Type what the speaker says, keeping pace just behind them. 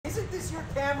your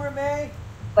camera, May?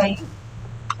 Bye.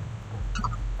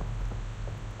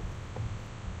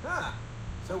 Huh.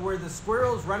 So were the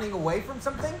squirrels running away from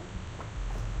something?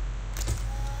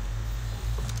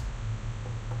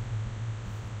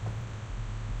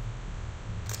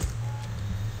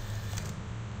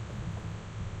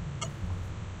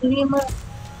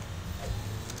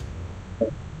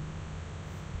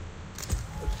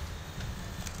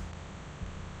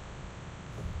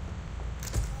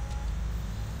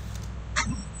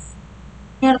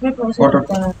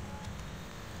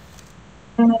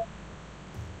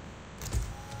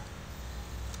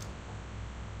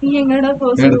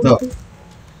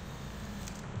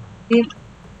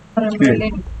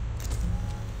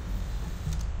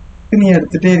 നീ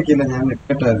എടുത്തിട്ടേ ഇരിക്കില്ല ഞാൻ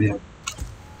നിക്കട്ടെ ആദ്യം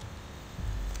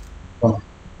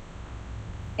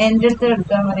എന്റെ അടുത്ത്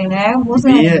എടുക്കാൻ പറയുന്നത്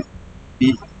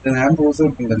ഞാൻ പോസ്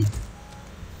വെക്കണ്ടല്ലോ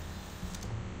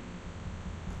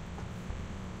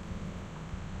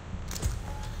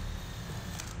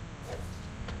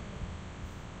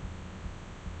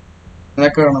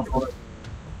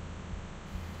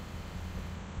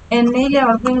എന്നേലും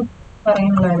അവർക്ക്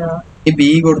പറയുമ്പോഴോ ഈ ബി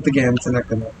കൊടുത്ത് ക്യാൻസൽ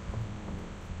ആക്കുന്നത്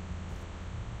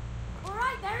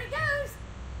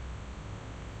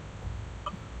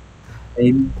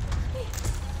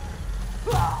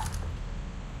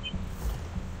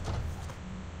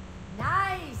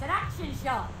Nice, an action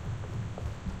shot.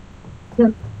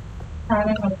 Good.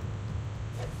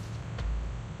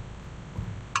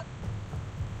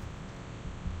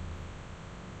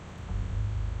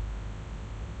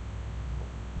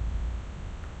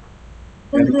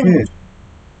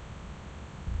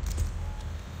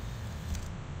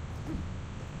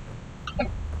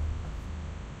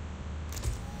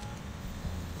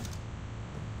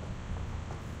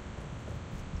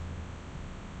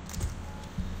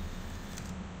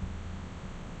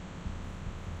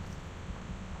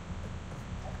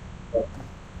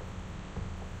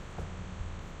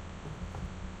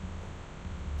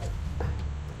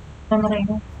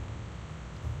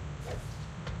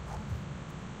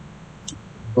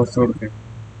 Okay.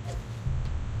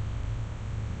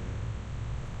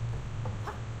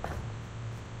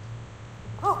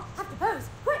 Oh, have to pose,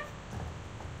 quick!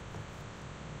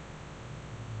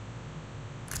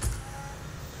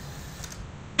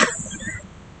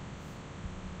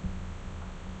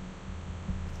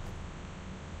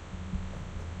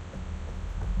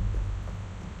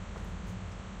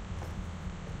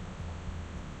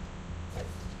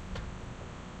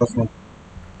 Awesome.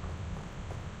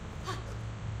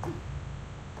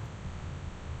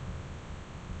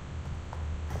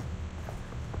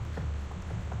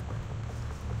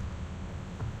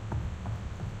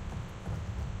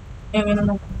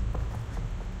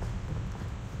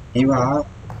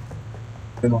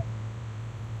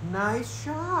 Nice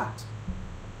shot.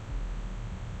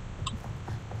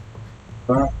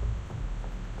 Cool.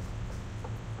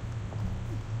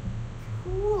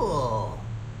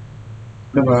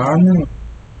 The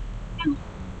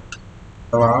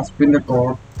wasp in the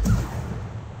court.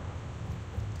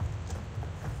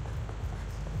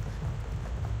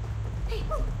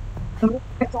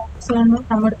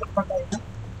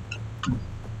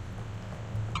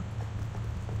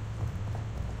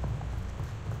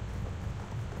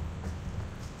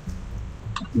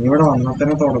 ഇവിടെ വന്നാൽ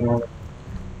തന്നെ തുടങ്ങുള്ളൂ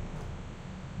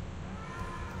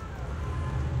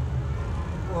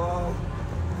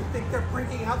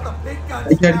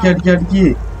അടിക്കി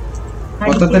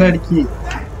മൊത്തത്തിലടിക്കി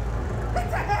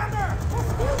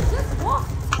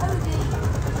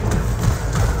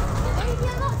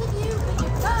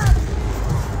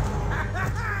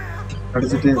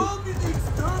അടിച്ചിട്ട്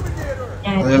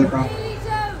കേൾക്കാം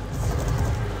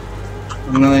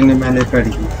എന്നാ അതിന്റെ മേലേക്ക്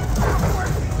അടിക്കും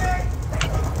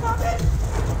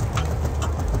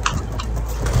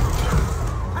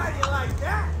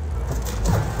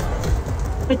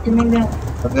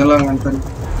അതെല്ലാം അങ്ങനെ തന്നെ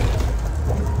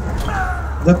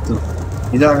ഇതെത്തു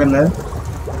ഇതാകല്ലേ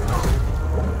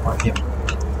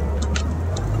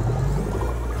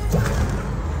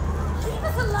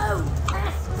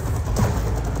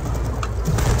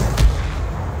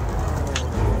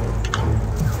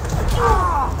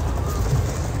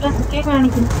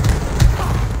കാണിക്കും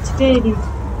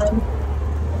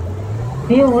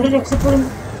ഓടി രക്ഷപ്പെടും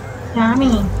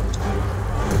രാമി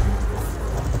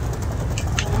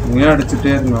നീ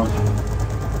അടിച്ചിട്ടായിരുന്നോ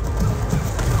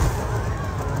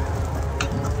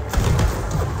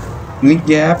നീ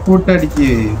ഗ്യാപ്പ് വിട്ട്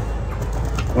അടിക്ക്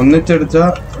ഒന്നിച്ചടിച്ചാ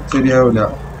ശരിയാവൂല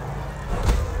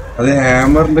അത്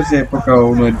ഹാമറിന്റെ ഷേപ്പൊക്കെ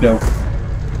ആവും മറ്റാവും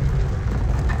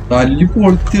തല്ലി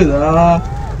പൊളിച്ചതാ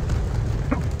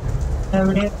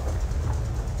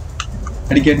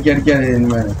അടിക്കടിക്കടിക്കാതെ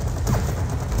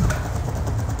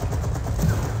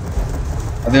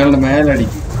അതുകളുടെ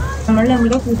മേലടിക്കും.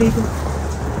 നമ്മളെവിടെ കൂട്ടിയിട്ട്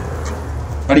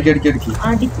അടിക്കടിക്ക്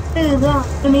അടിച്ചിട്ട് ഇത്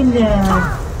ആക്കണില്ല.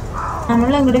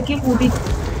 നമ്മളെവിടേക്ക് കൂട്ടിട്ട്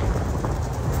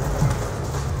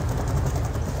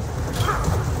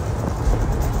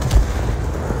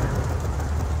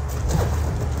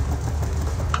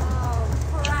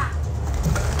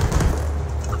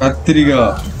കത്തിരിക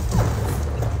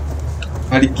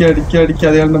അടിക്ക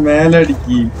അതുകളുടെ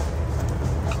മേലടിക്ക്.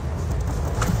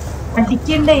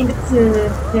 അടിക്കണ്ട.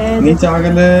 നീ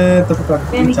ചാകലേ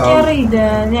എനിക്കറിയില്ല.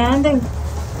 ഞാൻ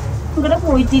ഇവിടെ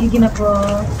പോയിട്ടിരിക്കണപ്പോ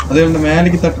അതുകൊണ്ട്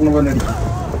മേലേക്ക് തട്ടണ പോലെ അടിക്കും.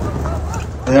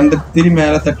 അതുകൊണ്ട് ഇത്തിരി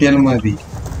മേലെ തട്ടിയാലും മതി.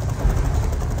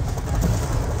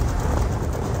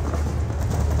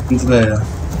 മനസ്സിലായോ?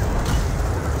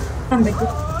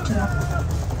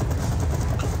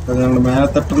 അതുകൊണ്ട് മേലെ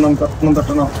തട്ടണം.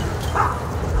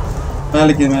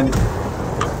 മേലേക്ക് മേലെ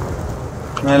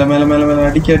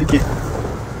അടിക്ക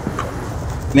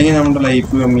അല്ലെങ്കിൽ നമ്മുടെ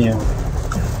ലൈഫ് കമ്മിയാവും.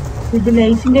 ഇത്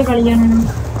ലൈഫിന്റെ കളിയാണ്.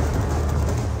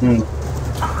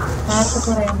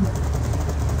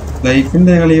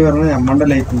 ലൈഫിന്റെ കളി പറഞ്ഞ നമ്മളുടെ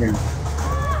ലൈഫിന്റെ കളി.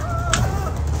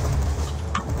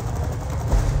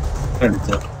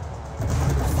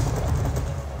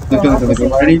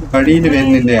 വഴിയിൽ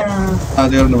വരുന്നില്ലേ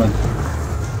അതുകൊണ്ട് മേലെ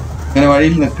അങ്ങനെ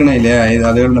വഴിയിൽ നിക്കണില്ലേ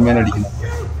അതുകൊണ്ട് മേലെ അടിക്കണം.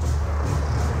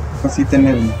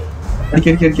 തന്നെ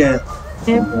അടിക്ക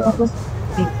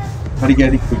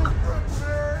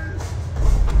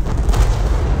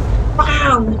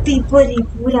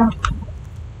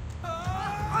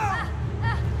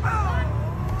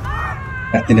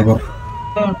കത്തിന്റെ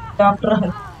doctor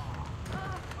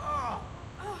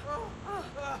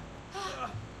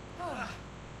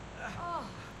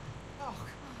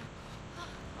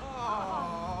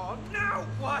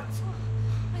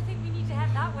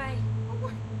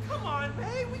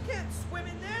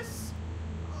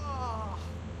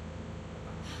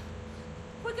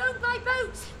We're going by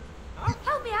boat. Huh?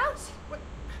 Help me out. What?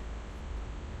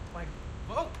 My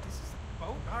boat? This is a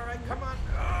boat? All right, come on.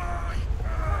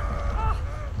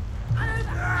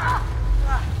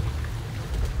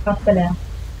 കപ്പല.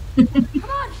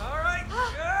 Come on. All right.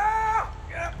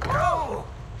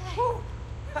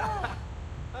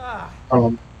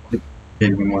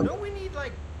 Don't we need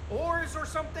like oars or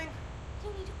something? You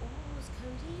don't need oars,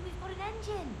 Cody. We've got an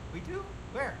engine. We do?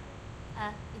 Where?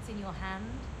 It's in your hand.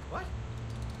 What?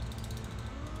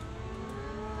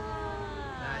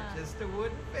 Not just a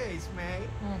wooden face, May.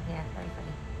 Yeah, very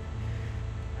funny.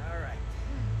 All right.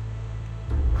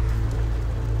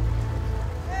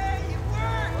 Hey, it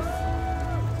works!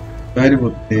 Very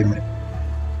good.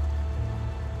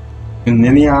 പിന്നെ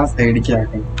നീ ആ സൈഡിലേക്ക്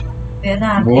ആക്കണം.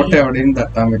 Boat എവിടെയും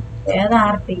തട്ടാൻ പറ്റും.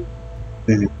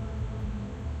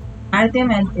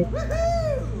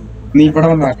 നീ ഇവിടെ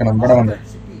വന്നാക്കണം. ഇവിടെ വന്ന്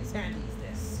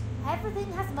Everything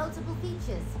has multiple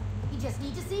features. You just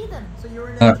need to see them. So you're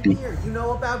an engineer. You know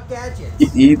about gadgets.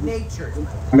 Nature.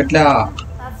 പറ്റില്ല.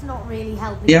 That's not really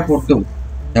helping us. പൊട്ടും.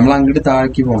 നമ്മൾ അങ്ങോട്ട്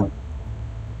താഴേക്ക് പോണം.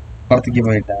 പുറത്തേക്ക്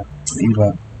പോയിട്ടാ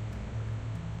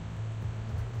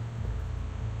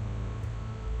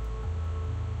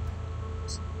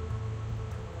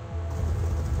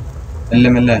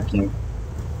മെല്ലെ ആക്കിയ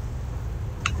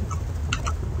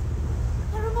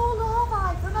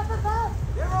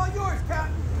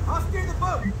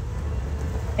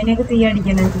അതിനൊക്കെ തീ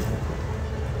അടിക്കണത്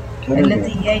എല്ലാം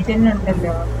തീയായിട്ട് തന്നെ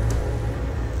ഉണ്ടല്ലോ.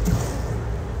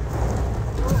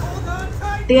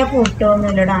 തീയ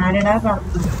പൊട്ടോന്നുല്ലടാ. ആരടാ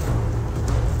പറഞ്ഞു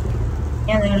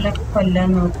അതുകളിലൊക്കെ കൊല്ലാൻ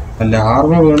നോക്കും. അല്ല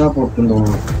ആർമ വീണാ പൊട്ടും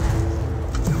തോന്നുന്നു.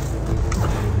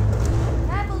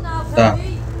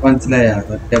 മനസ്സിലായ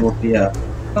ഒറ്റ പൊട്ടിയ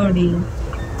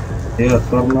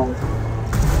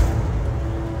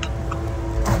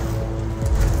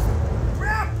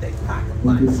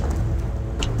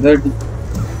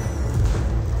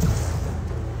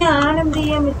ഞാനെന്ത്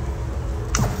ചെയ്യാൻ പറ്റും?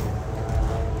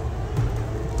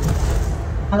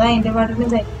 അതാ എന്റെ പാട്ടിന്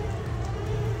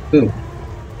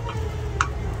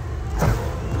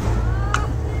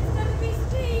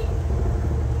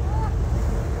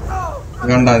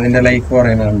കണ്ട നിന്റെ ലൈഫ്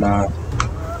പറയുന്നത് കണ്ടാ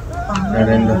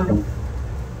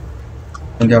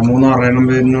എന്റെ 3-6 എണ്ണം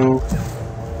വരുന്നു.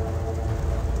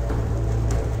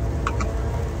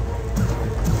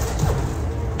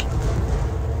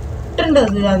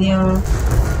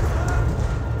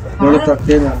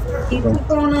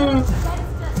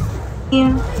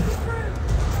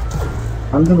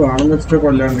 അത് വേണം വെച്ചിട്ട്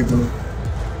കൊല്ലാണ്ടിരിക്കുന്നു.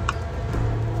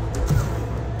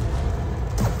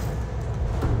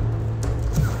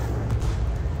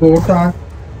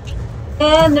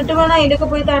 എന്നിട്ട് വേണം അതിലൊക്കെ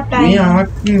പോയി തട്ടാൻ.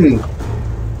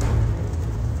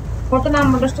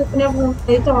 നമ്മുടെ ഇഷ്ടത്തിന്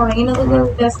പോയി തുടങ്ങിയത്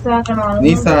രസാക്കണോ?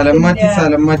 നീ സ്ഥലം മാറ്റി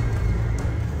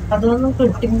അതൊന്നും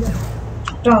കിട്ടില്ല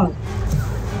കേട്ടോ.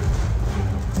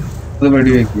 അത്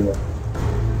വെടിവെക്കുക.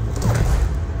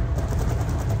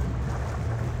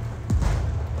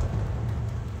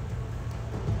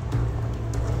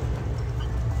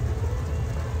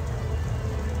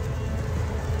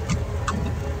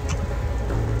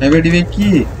 വെടിവെക്കി.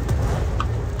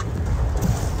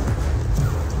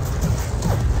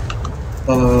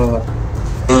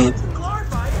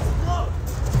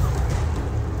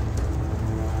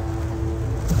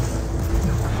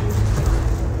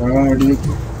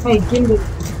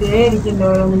 കഴിക്കുന്നുണ്ട് ഇരിക്കണ്ടോ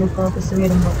ഓരോന്നിന് ഫോക്കസ്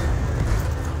വരുമ്പോ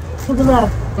ഇത്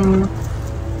നടക്കും.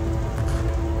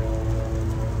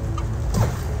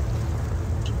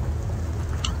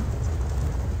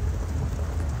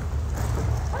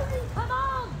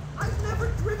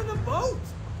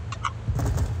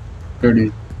 Ready.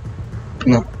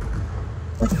 No.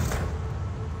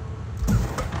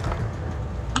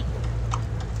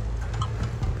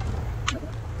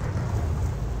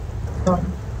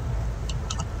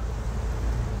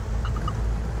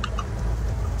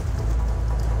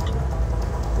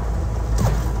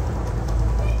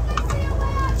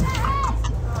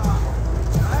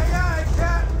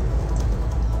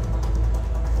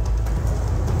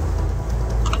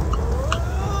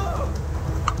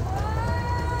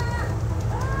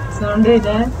 Sound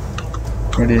ഇതാ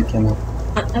വെടിവെക്കാനോ?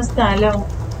 സ്ഥലം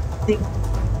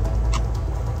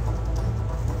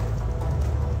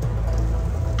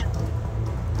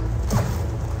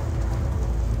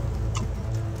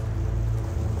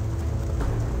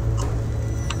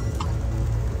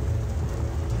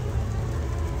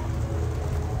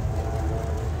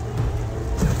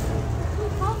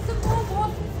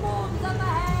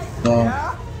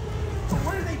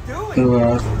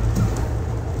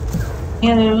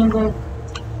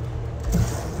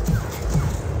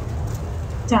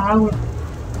ചാവും.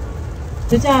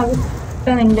 ഇത് ചാവും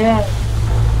നിന്റെ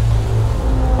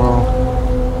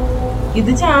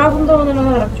ഇത് ചാവും തോന്നണോ?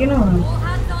 ഇറക്കണോ?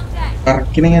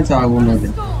 ഇറക്കിനെങ്കിൽ ചാകുന്നത്.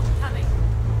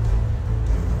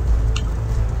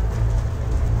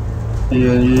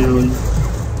 അയ്യോ അയ്യോ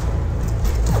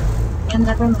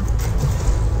എന്തൊക്കെ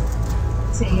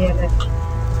ചെയ്യാതെ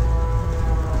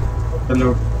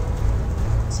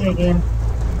ശരിയാണ്.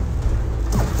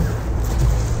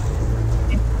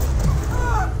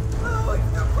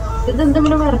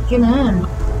 ഇതെന്തെങ്കിലും വറക്കണ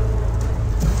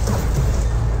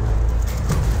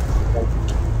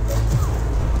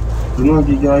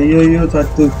നോക്കിക്കോ. അയ്യോ അയ്യോ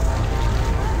ചത്തു.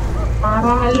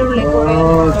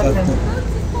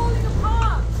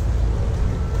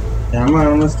 ഞാൻ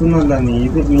മരണസ്ഥൊന്നുമല്ല. നീ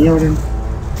എവിടെ?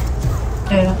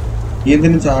 നീ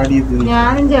എന്തിനു ചാടിയത്?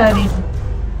 ഞാനും ചാടി.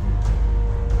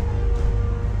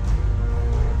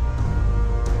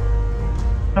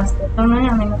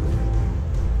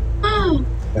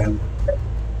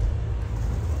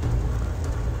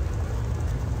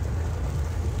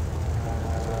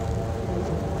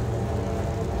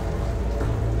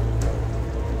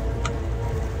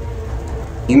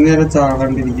 ഇന്നേരം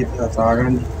ചാകാണ്ടിരിക്കത്തില്ല.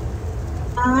 ചാകാണ്ടി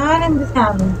ആരെന്ത്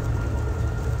ചാകും?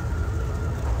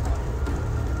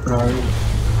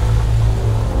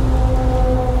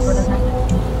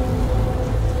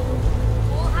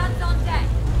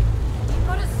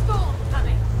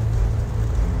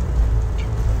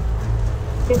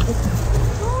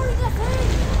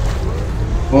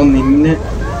 ഓ നിന്നെ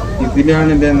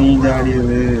ഇതിലാണല്ലേ നീ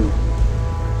ചാടിയത്.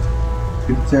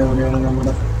 തിരിച്ചെവിടെയാണ്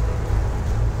നമ്മുടെ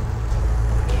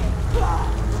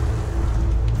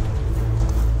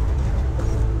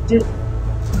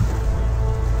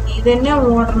ഇതന്നെ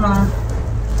ഓടണ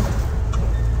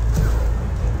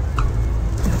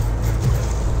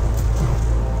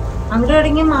അങ്ങോട്ട്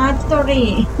തുടങ്ങി മാറ്റി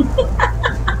തുടങ്ങി.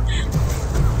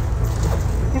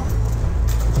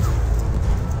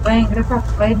 ഭയങ്കര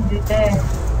കപ്പായിരുന്നില്ലേ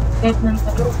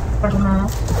പെടണ.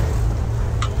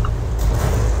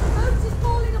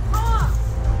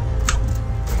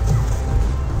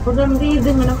 അതെന്ത്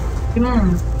ഇതിങ്ങനെ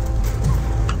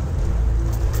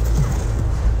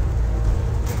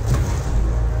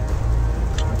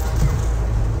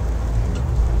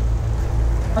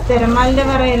തിരമാലിന്റെ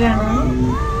പറയലാണ്.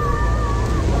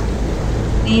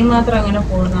 നീ മാത്രം അങ്ങനെ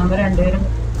പോകുന്നു. അവ രണ്ടുപേരും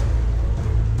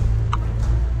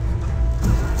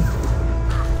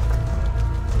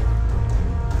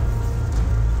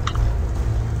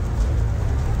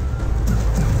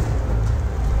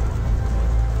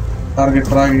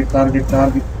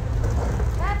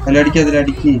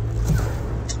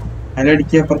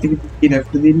അതിലടിക്കുക. അപ്പുറത്തേക്ക്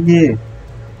ലെഫ്റ്റ് തിരികെ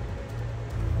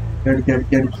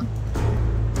അടിക്കി.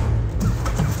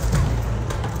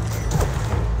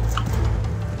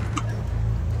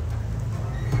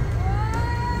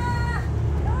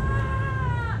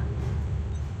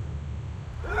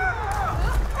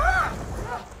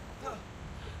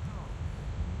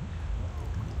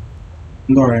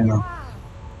 എന്തോ പറയുന്നു Wow.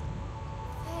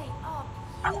 They are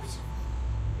beautiful.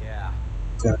 Yeah.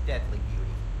 Yeah. Deadly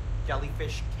beauty.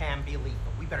 Jellyfish can be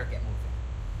lethal. We better get moving.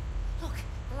 Look,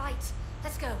 the light.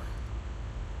 Let's go.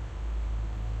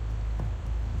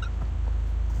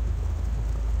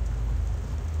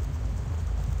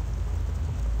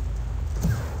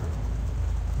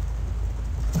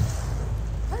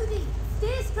 Cody,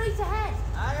 steer straight ahead.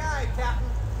 Aye, Captain.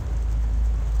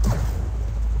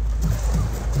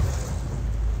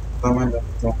 സമയം